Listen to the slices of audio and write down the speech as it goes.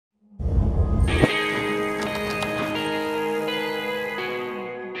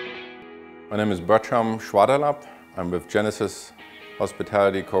My name is Bertram Schwaderlapp. I'm with Genesis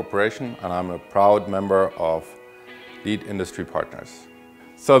Hospitality Corporation and I'm a proud member of Lead Industry Partners.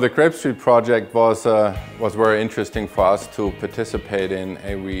 So the Grape Street project was very interesting for us to participate in.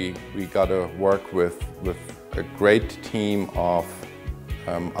 We got to work with a great team of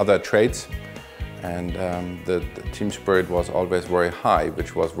other trades, and the team spirit was always very high,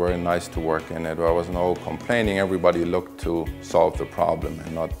 which was very nice to work in. There was no complaining. Everybody looked to solve the problem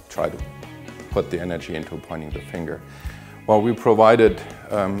and not try to put the energy into pointing the finger. Well, we provided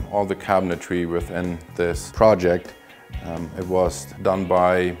all the cabinetry within this project. It was done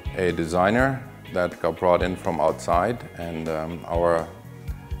by a designer that got brought in from outside, and our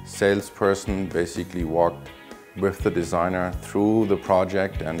salesperson basically walked with the designer through the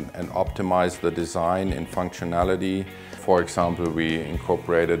project and optimized the design in functionality. For example, we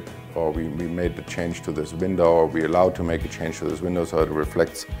incorporated or we made the change to this window, or we allowed to make a change to this window so it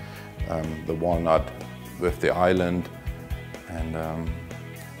reflects the walnut with the island, and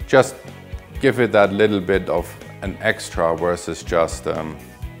just give it that little bit of an extra versus just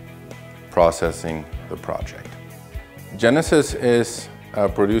processing the project. Genesis is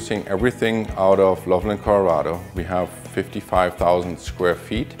producing everything out of Loveland, Colorado. We have 55,000 square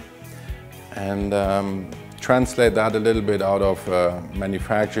feet, and translate that a little bit out of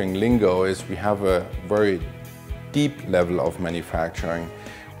manufacturing lingo is we have a very deep level of manufacturing.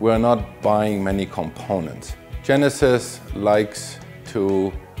 We're not buying many components. Genesis likes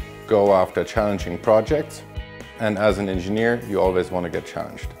to go after challenging projects, and as an engineer, you always want to get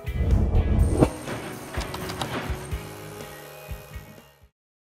challenged.